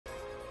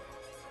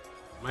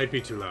Might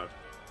be too loud.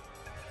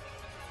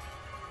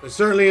 It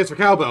certainly is for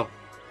Cowbell.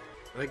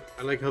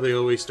 I like how they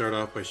always start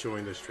off by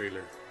showing this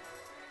trailer.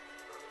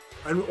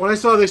 And when I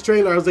saw this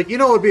trailer, I was like, you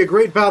know, it would be a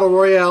great battle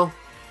royale.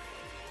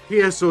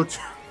 PSO2.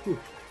 The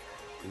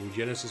new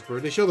Genesis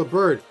bird. They show the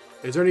bird.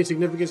 Is there any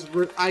significance to the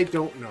bird? I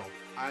don't know.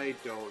 I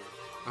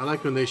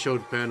like when they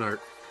showed fan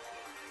art.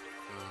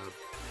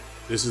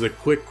 This is a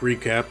quick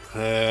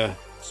recap,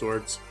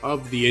 sorts,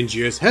 of the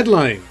NGS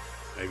headline.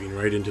 Diving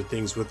right into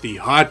things with the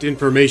hot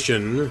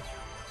information.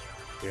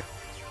 Yeah.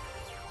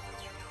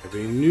 Have a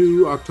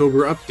new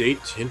October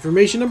update.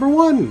 Information number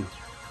 1.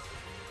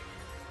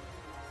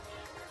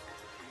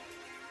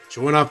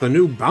 Showing off the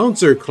new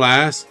Bouncer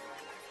class.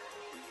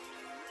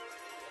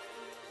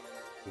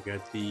 We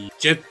got the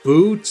jet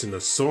boots and the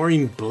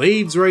soaring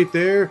blades right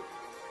there.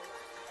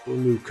 Cool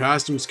new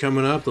costumes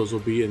coming up. Those will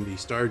be in the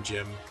Star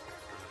Gem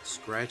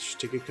scratch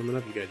ticket coming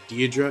up. You got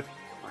Deidre,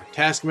 our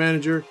task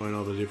manager, and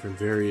all the different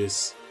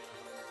various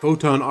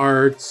photon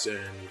arts and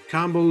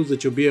combos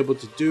that you'll be able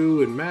to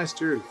do and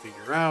master and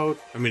figure out.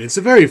 I mean, it's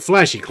a very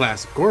flashy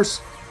class, of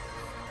course.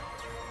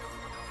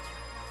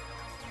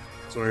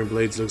 Soaring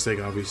blades looks like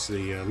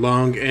obviously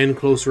long and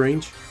close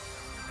range.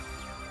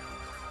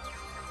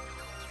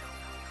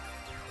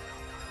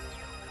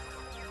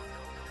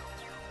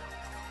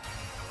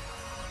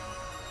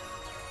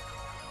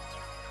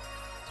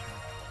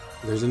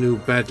 There's a new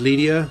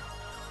Batledia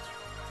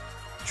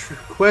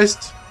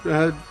quest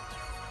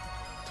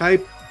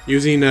type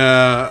using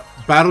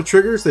battle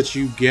triggers that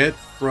you get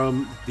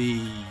from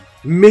the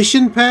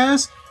mission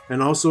pass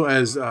and also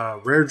as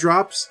rare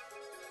drops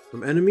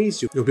from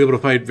enemies. You'll be able to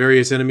fight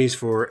various enemies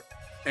for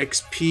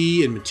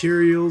XP and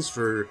materials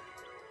for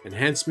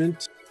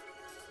enhancement.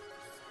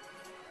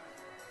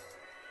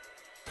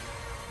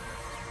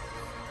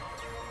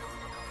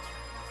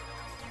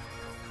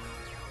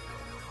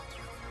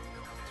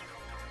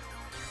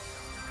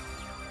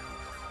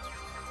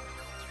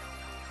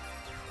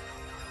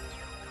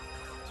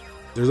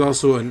 There's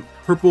also a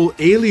purple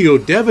Alio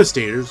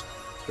Devastators,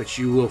 but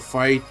you will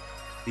fight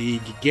the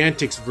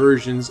Gigantix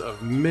versions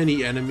of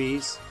many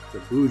enemies. The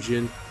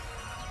Bujin.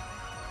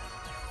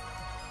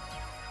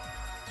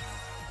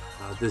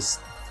 This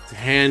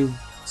hand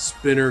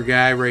spinner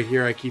guy right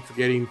here, I keep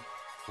forgetting.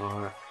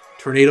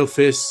 Tornado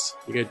Fists.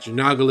 You got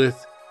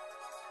Janagalith.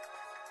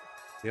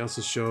 They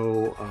also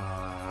show,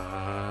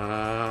 I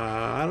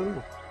don't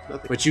know.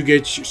 Nothing. But you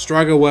get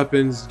Straga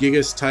weapons,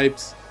 Gigas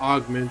types,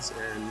 augments,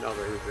 and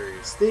other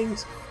various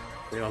things.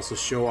 They also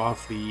show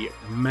off the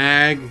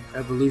mag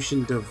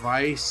evolution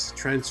device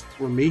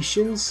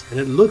transformations. And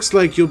it looks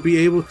like you'll be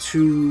able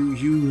to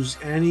use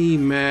any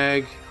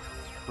mag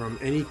from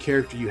any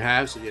character you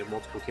have. So you have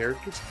multiple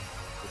characters.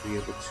 You'll be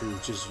able to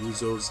just use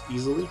those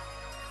easily.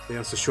 They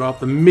also show off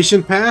the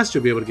mission pass.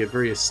 You'll be able to get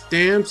various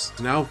stamps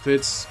and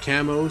outfits,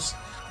 camos.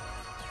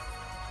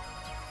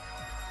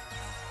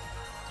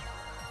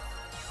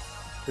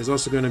 There's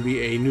also going to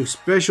be a new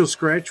special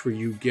scratch where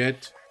you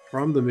get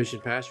from the mission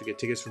pass, you get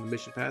tickets from the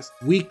mission pass,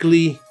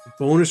 weekly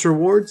bonus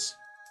rewards.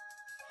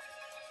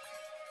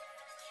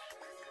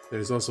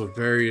 There's also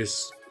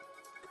various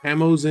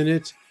camos in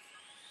it.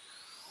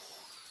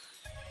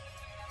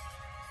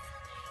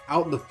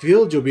 Out in the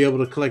field, you'll be able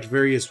to collect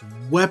various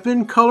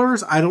weapon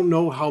colors. I don't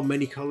know how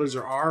many colors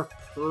there are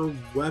per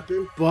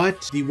weapon,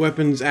 but the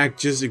weapons act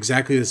just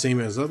exactly the same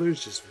as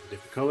others, just with a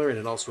different color, and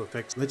it also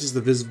affects not just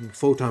the visible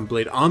photon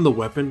blade on the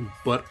weapon,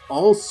 but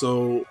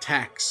also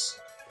attacks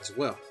as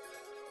well.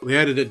 We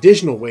added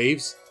additional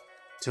waves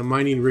to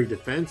Mining Rig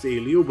Defense,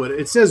 Alio, but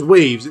it says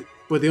waves,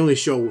 but they only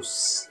show,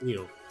 you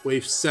know,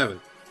 wave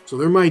 7. So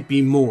there might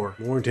be more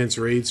intense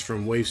raids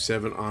from wave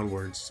 7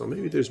 onwards. So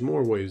maybe there's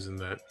more waves than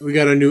that. We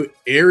got a new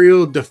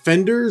aerial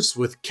defenders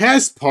with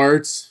cast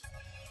parts.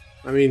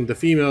 I mean, the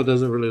female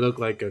doesn't really look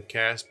like a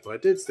cast,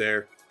 but it's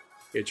there.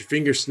 Get your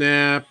finger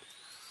snap.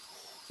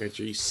 Got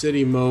your set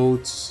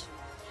emotes.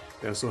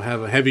 They also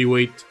have a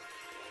heavyweight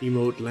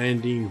emote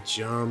landing,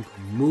 jump,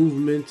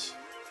 movement.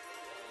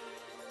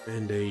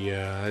 And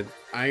a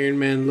Iron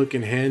Man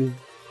looking hand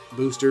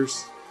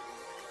boosters.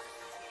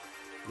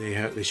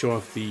 They show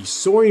off the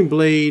Soaring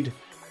Blade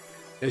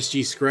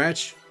SG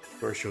Scratch. Of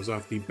course, shows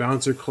off the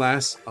Bouncer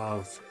class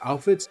of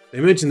outfits. They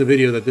mentioned in the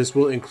video that this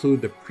will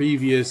include the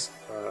previous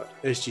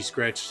SG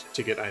Scratch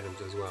ticket items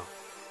as well.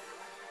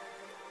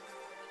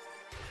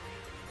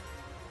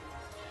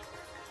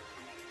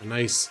 A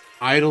nice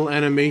idle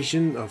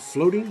animation of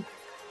floating.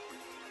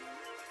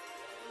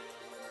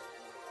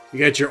 You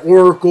got your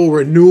Oracle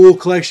Renewal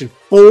Collection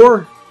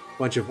 4.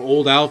 Bunch of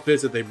old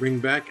outfits that they bring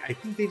back. I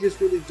think they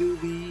just really do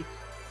the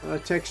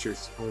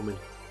textures.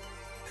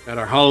 Got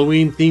our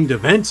Halloween themed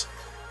event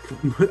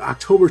from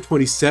October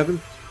 27th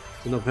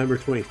to November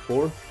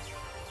 24th,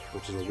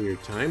 which is a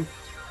weird time.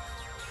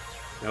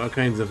 Got all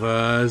kinds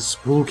of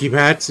spooky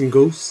bats and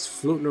ghosts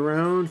floating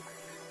around.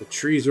 The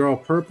trees are all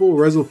purple.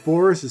 Rezo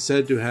Forest is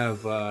said to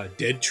have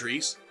dead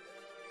trees.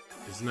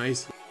 It's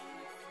nice.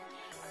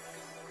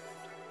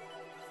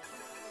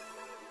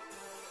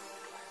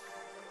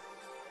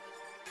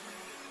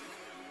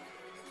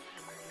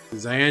 The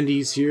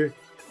Zyandes here.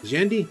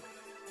 Jandy.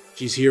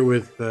 She's here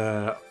with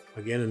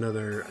again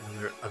another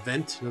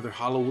event, another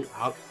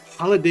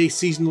holiday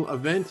seasonal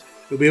event.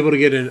 You'll be able to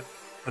get an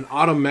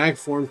autumn mag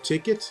form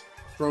ticket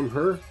from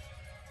her,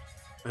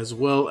 as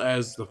well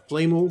as the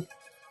Flamo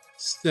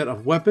set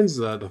of weapons,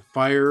 the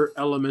fire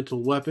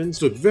elemental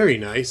weapons. Look very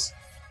nice.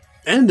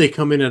 And they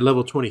come in at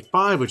level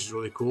 25, which is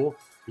really cool.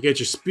 You get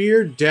your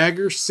spear,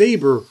 dagger,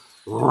 saber,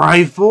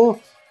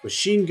 rifle,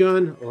 machine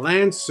gun,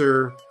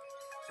 lancer,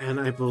 and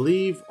I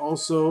believe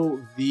also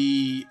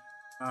the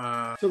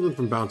something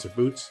from Bouncer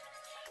Boots.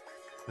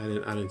 I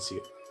didn't see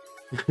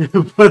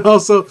it. But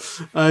also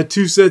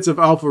 2 sets of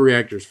alpha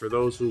reactors for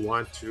those who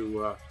want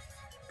to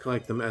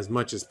collect them as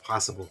much as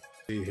possible.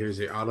 Here's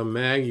the autumn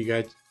mag. You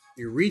got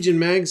your region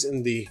mags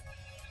in the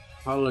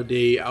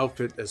holiday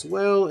outfit as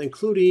well,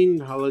 including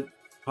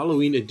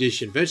Halloween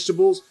edition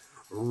vegetables.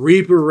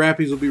 Reaper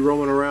Rappies will be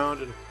roaming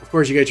around, and of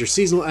course you got your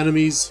seasonal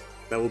enemies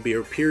that will be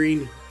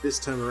appearing this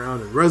time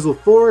around in Resl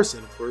Forest,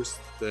 and of course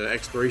the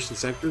exploration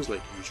sectors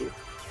like usual.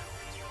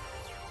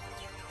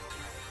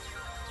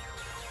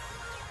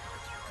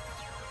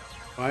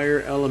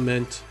 Fire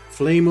Element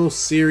Flamo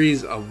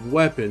series of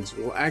weapons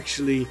will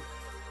actually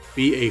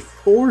be a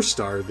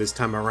 4-star this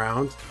time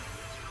around,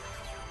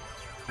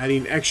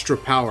 adding extra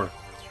power.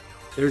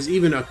 There's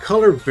even a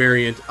color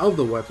variant of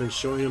the weapon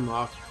showing them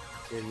off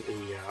in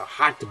a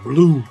hot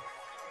blue.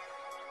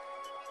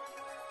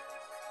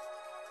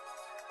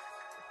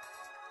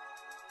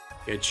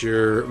 Get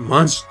your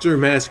Monster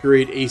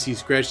Masquerade AC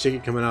Scratch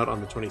ticket coming out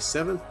on the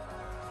 27th.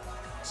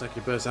 Select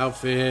your best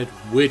outfit,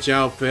 witch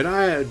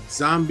outfit,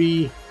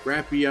 zombie,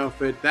 rappy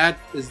outfit. That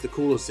is the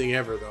coolest thing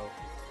ever though.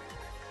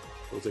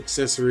 Those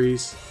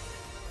accessories.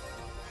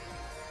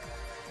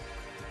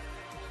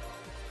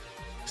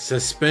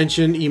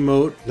 Suspension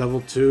emote,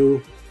 level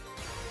 2.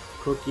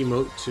 Cook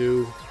emote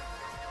 2.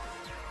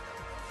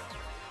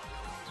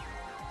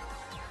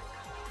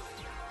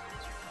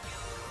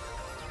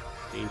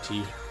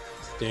 Dainty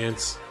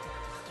stance.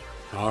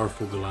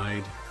 Powerful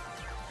glide,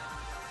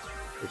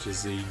 which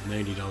is the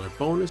 $90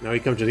 bonus. Now we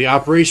come to the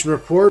operation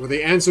report, where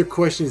they answer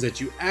questions that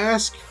you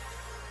ask.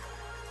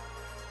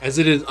 As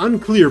it is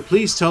unclear,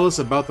 please tell us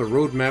about the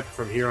roadmap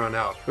from here on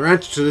out. Their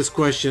answer to this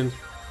question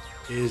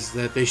is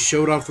that they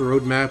showed off the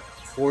roadmap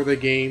for the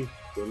game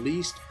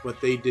released,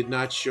 but they have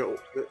not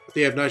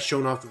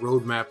shown off the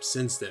roadmap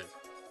since then.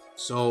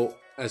 So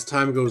as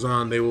time goes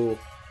on, they will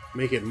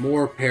make it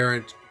more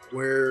apparent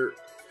where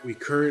we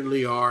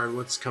currently are and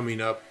what's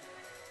coming up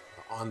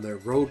on their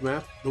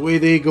roadmap. The way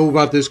they go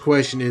about this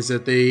question is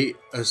that they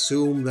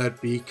assume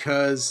that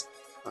because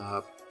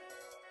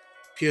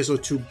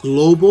PSO2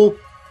 Global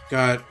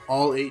got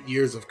all 8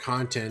 years of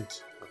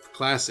content of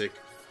Classic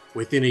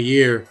within a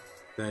year,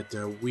 that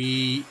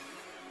we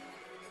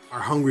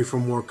are hungry for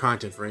more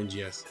content for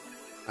NGS,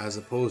 as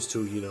opposed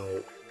to, you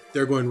know,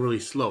 they're going really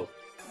slow.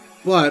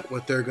 But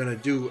what they're going to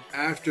do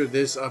after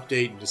this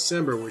update in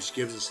December, which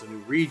gives us a new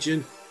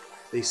region,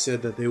 they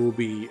said that they will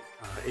be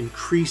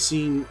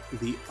increasing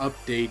the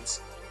updates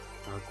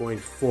going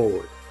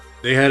forward.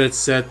 They had it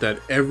set that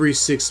every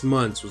 6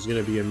 months was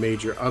going to be a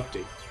major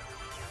update,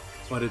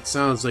 but it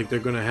sounds like they're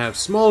going to have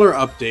smaller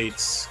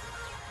updates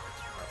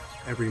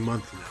every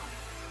month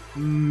now.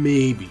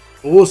 Maybe.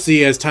 But we'll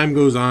see as time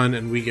goes on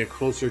and we get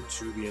closer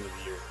to the end of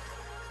the year.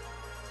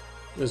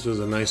 This was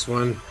a nice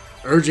one.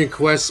 Urgent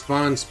quests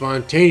spawn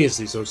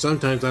spontaneously, so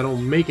sometimes I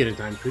don't make it in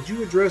time. Could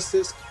you address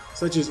this,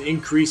 such as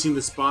increasing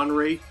the spawn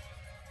rate?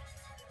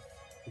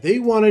 They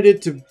wanted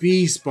it to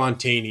be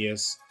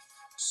spontaneous,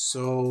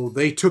 so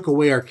they took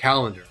away our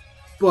calendar.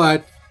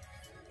 But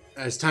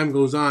as time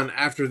goes on,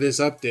 after this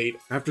update,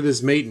 after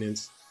this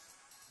maintenance,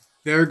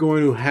 they're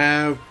going to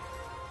have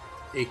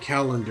a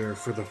calendar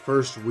for the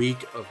first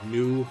week of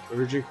new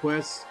urgent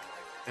quests,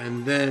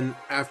 and then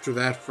after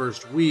that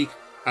first week,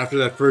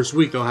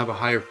 they'll have a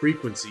higher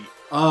frequency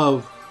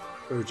of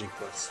urgent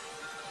quests,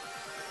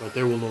 but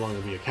there will no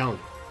longer be a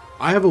calendar.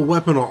 I have a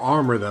weapon or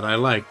armor that I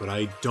like, but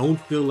I don't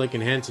feel like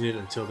enhancing it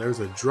until there's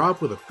a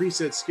drop with a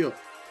preset skill.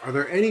 Are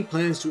there any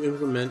plans to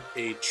implement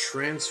a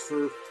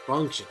transfer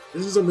function?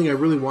 This is something I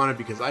really wanted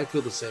because I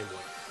feel the same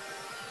way.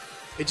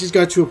 It just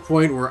got to a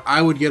point where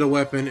I would get a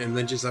weapon and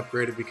then just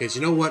upgrade it because,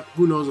 you know what,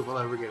 who knows if I'll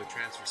ever get a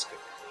transfer skill.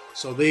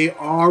 So they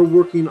are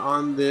working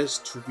on this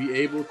to be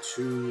able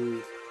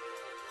to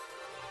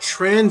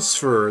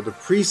transfer the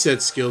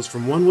preset skills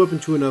from one weapon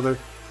to another,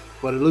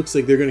 but it looks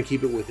like they're going to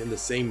keep it within the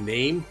same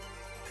name.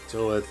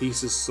 So a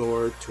Thesis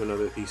Sword to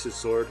another Thesis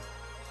Sword,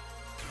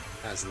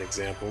 as an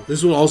example.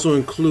 This will also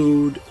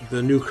include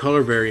the new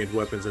color variant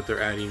weapons that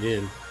they're adding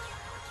in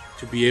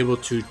to be able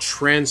to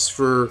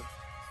transfer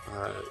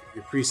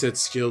your preset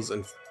skills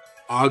and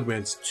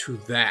augments to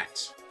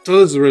that. So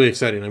this is really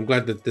exciting. I'm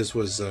glad that this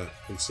was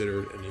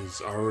considered and is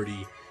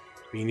already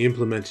being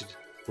implemented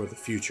for the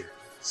future.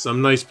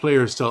 Some nice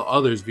players tell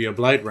others via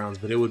blight rounds,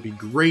 but it would be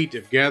great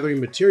if gathering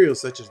materials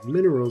such as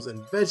minerals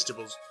and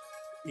vegetables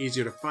were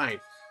easier to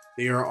find.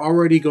 They are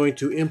already going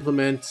to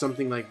implement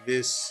something like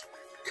this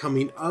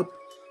coming up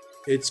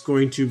it's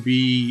going to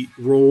be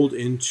rolled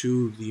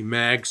into the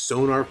mag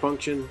sonar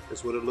function.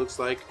 That's what it looks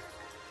like.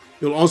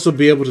 You'll also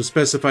be able to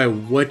specify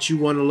what you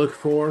want to look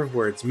for,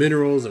 where it's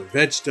minerals or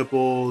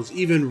vegetables,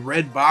 even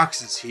red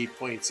boxes, he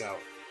points out.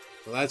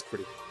 So that's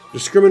pretty cool.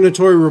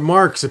 Discriminatory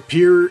remarks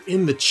appear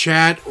in the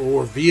chat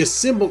or via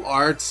symbol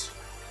arts,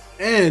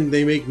 and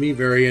they make me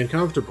very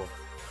uncomfortable.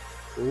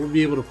 We'll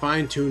be able to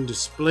fine-tune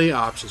display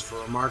options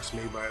for remarks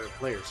made by other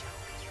players.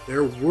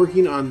 They're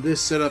working on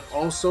this setup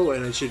also,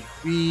 and it should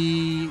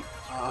be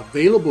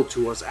available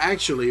to us.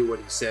 Actually, what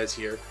he says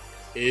here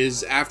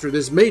is after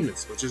this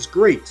maintenance, which is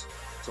great.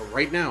 So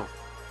right now,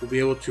 we'll be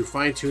able to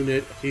fine-tune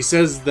it. He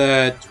says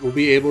that we'll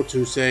be able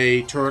to,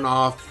 say, turn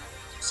off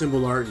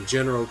symbol art in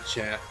general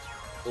chat,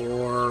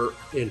 or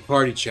in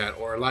party chat,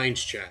 or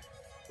alliance chat,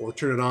 or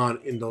turn it on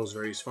in those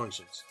various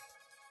functions.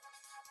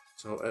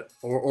 So,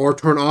 or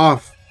turn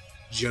off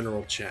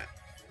general chat.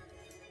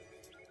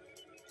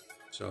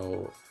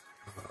 So,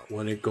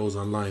 when it goes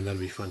online, that'll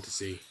be fun to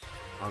see.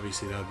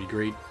 Obviously, that would be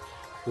great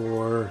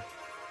for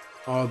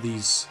all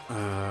these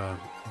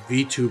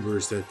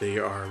VTubers that they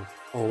are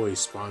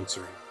always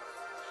sponsoring.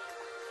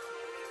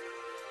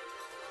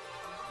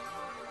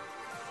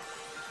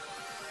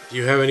 If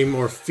you have any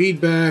more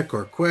feedback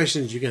or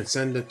questions, you can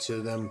send it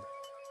to them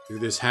through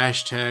this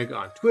hashtag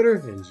on Twitter,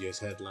 NGS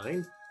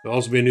Headline. There'll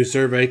also be a new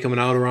survey coming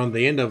out around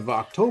the end of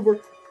October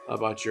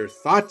about your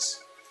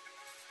thoughts.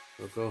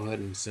 So go ahead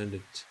and send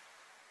it.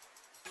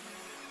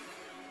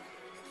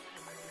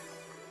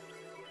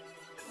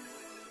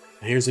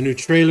 And here's a new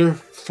trailer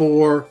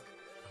for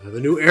the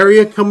new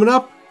area coming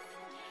up.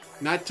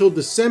 Not till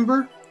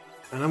December,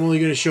 and I'm only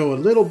going to show a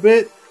little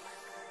bit.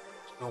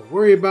 Don't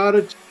worry about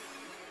it.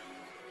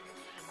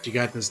 You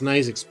got this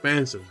nice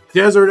expansive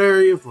desert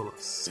area full of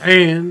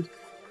sand.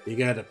 You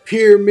got a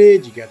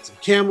pyramid. You got some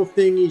camel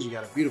thingies. You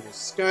got a beautiful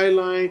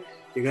skyline.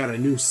 You got a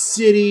new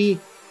city.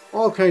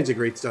 All kinds of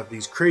great stuff.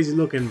 These crazy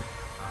looking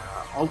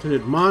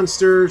alternate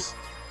monsters.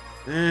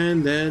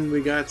 And then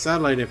we got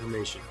satellite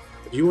information.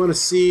 If you want to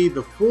see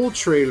the full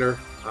trailer,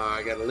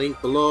 I got a link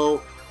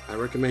below. I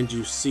recommend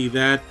you see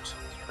that.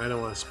 I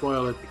don't want to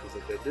spoil it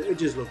because it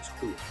just looks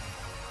cool.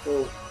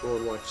 Go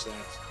and watch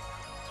that.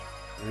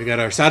 And we got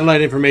our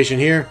satellite information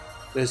here.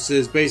 This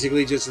is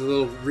basically just a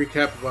little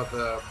recap about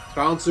the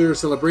Bouncer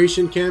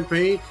Celebration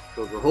campaign.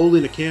 So we're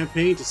holding a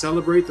campaign to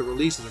celebrate the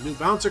release of the new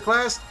Bouncer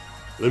class.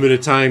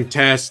 Limited time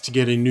task to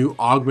get a new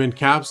augment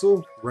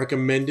capsule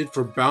recommended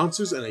for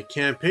bouncers, and a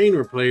campaign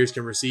where players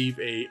can receive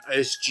a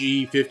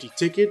SG50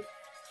 ticket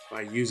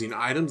by using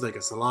items like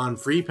a salon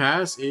free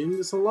pass in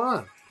the salon.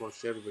 Of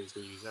course, everybody's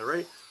going to use that,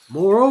 right?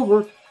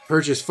 Moreover,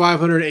 purchase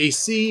 500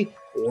 AC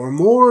or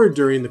more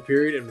during the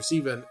period and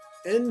receive an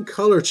N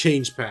color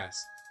change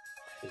pass.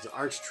 There's an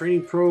ARC's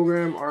training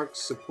program, ARC's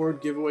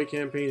support giveaway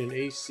campaign, and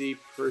AC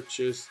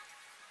purchase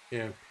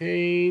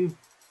campaign.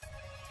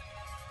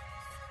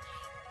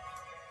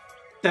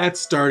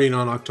 That's starting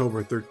on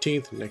October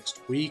 13th,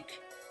 next week.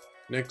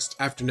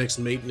 After next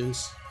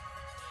maintenance.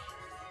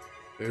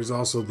 There's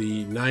also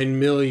the 9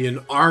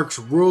 million ARCs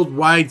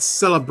worldwide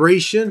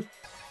celebration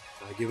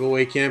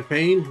giveaway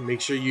campaign.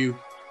 Make sure you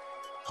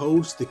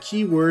post the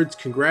keywords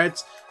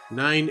 "congrats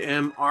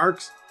 9M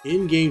ARCs"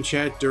 in-game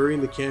chat during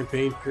the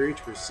campaign period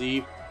to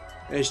receive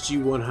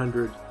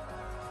SG100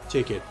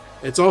 ticket.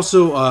 It's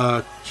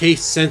also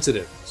case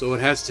sensitive, so it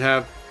has to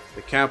have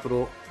the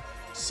capital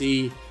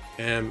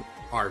CM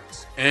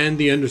ARCs and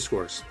the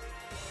underscores.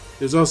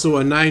 There's also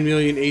a 9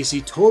 million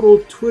AC total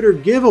Twitter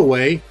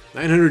giveaway.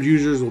 900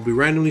 users will be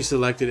randomly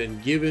selected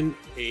and given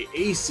a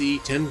AC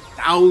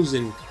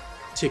 10,000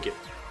 ticket.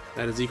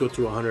 That is equal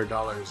to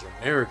 $100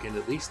 American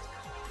at least.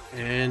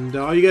 And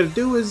all you got to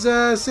do is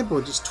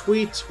simple. Just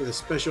tweet with a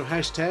special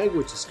hashtag,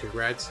 which is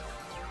congrats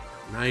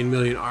 9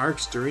 million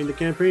ARCs during the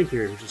campaign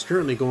period, which is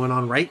currently going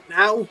on right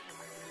now.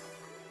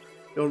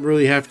 Don't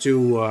really have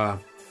to add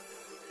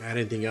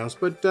anything else,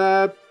 but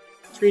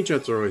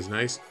screenshots are always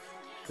nice.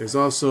 There's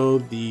also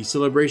the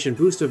Celebration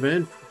Boost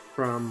event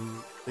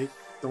from, they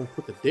don't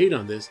put the date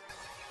on this,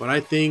 but I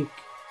think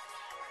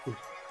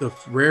the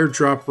rare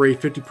drop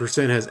rate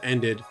 50% has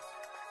ended,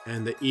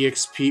 and the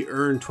EXP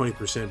earned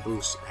 20%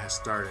 boost has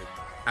started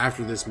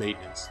after this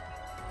maintenance.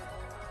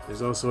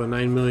 There's also a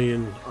 9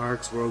 million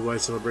ARCs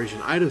worldwide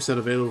celebration item set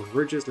available for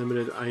purchase.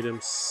 Limited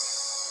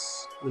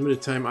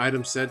time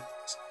item set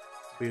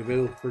will be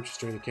available for purchase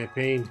during the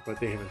campaign, but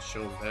they haven't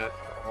shown that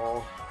at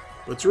all.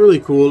 What's really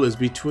cool is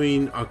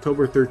between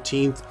October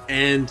 13th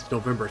and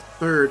November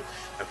 3rd,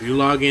 if you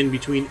log in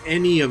between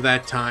any of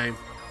that time,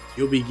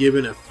 you'll be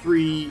given a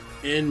free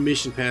End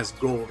Mission Pass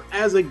Gold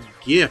as a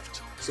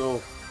gift.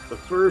 So the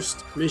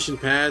first mission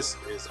pass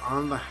is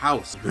on the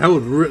house. That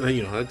would really,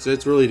 you know,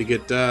 it's really to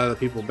get the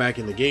people back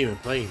in the game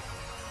and playing.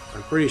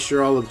 I'm pretty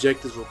sure all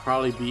objectives will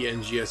probably be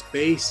NGS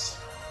based.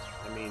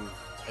 I mean,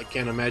 I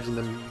can't imagine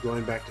them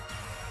going back to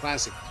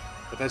Classic,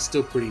 but that's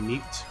still pretty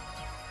neat.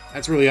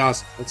 That's really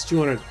awesome. That's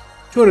 200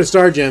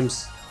 star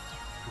gems.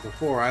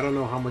 Before, I don't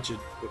know how much it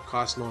would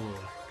cost normally,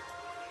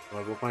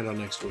 but we'll find out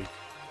next week.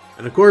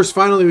 And of course,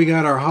 finally, we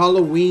got our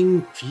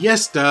Halloween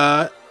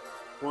Fiesta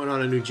going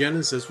on a new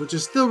Genesis, which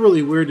is still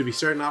really weird to be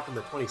starting off on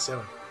the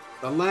 27th.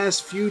 The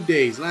last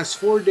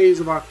 4 days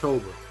of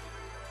October.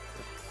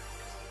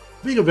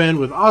 Big event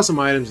with awesome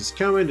items is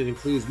coming. It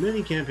includes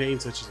many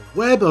campaigns such as a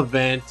web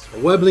event, a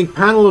web link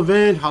panel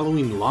event,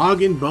 Halloween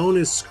login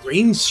bonus,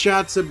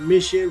 screenshot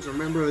submissions.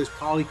 Remember, this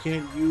poly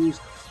can't use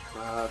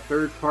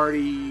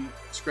third-party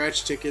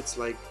scratch tickets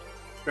like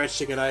scratch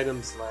ticket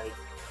items like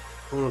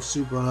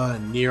Konosuba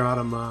and Nier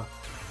Automata.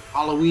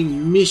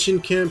 Halloween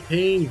mission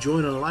campaign,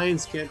 join an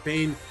alliance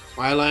campaign.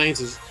 My alliance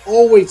is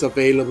always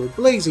available.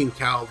 Blazing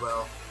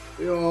Cowbell.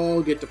 We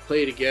all get to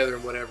play together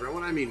and whatever. And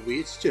when I mean we,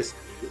 it's just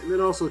me. And then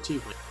also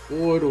team play.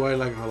 Boy, do I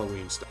like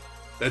Halloween stuff.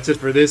 That's it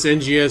for this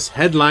NGS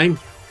headline.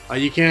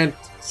 You can't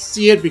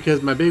see it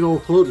because my big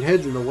old floating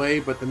head's in the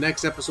way, but the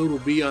next episode will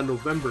be on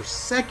November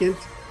 2nd.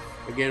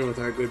 Again, with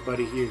our good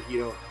buddy here,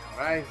 Hito.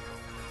 Alright.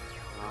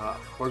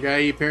 Poor guy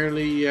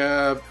apparently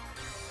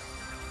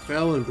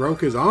fell and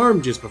broke his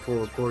arm just before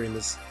recording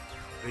this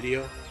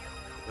video. I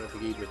don't know if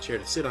he gave him a chair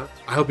to sit on.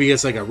 I hope he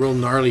gets like a real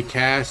gnarly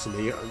cast and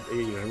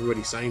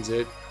everybody signs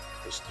it.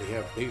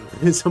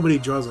 Somebody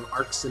draws an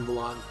arc symbol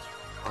on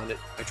it.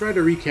 I tried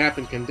to recap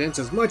and condense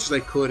as much as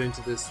I could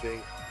into this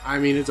thing. I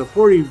mean, it's a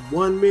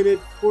 41 minute,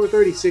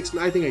 36.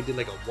 I think I did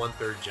like a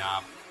 1/3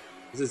 job.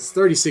 It's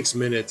 36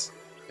 minutes,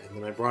 and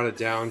then I brought it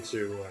down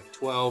to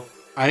 12.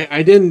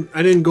 I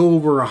didn't go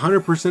over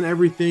 100%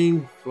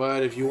 everything,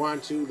 but if you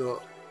want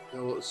to,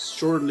 they'll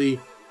shortly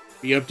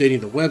be updating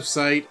the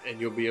website,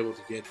 and you'll be able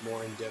to get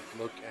more in-depth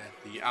look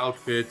at the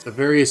outfits, the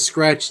various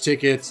scratch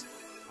tickets,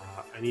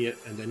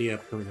 any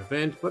upcoming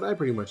event. But I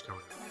pretty much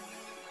covered it.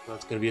 So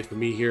that's gonna be it for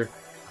me here.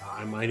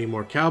 I'm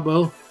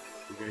Ineedmorcowbell.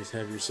 You guys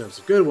have yourselves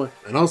a good one,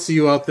 and I'll see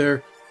you out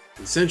there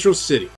in Central City.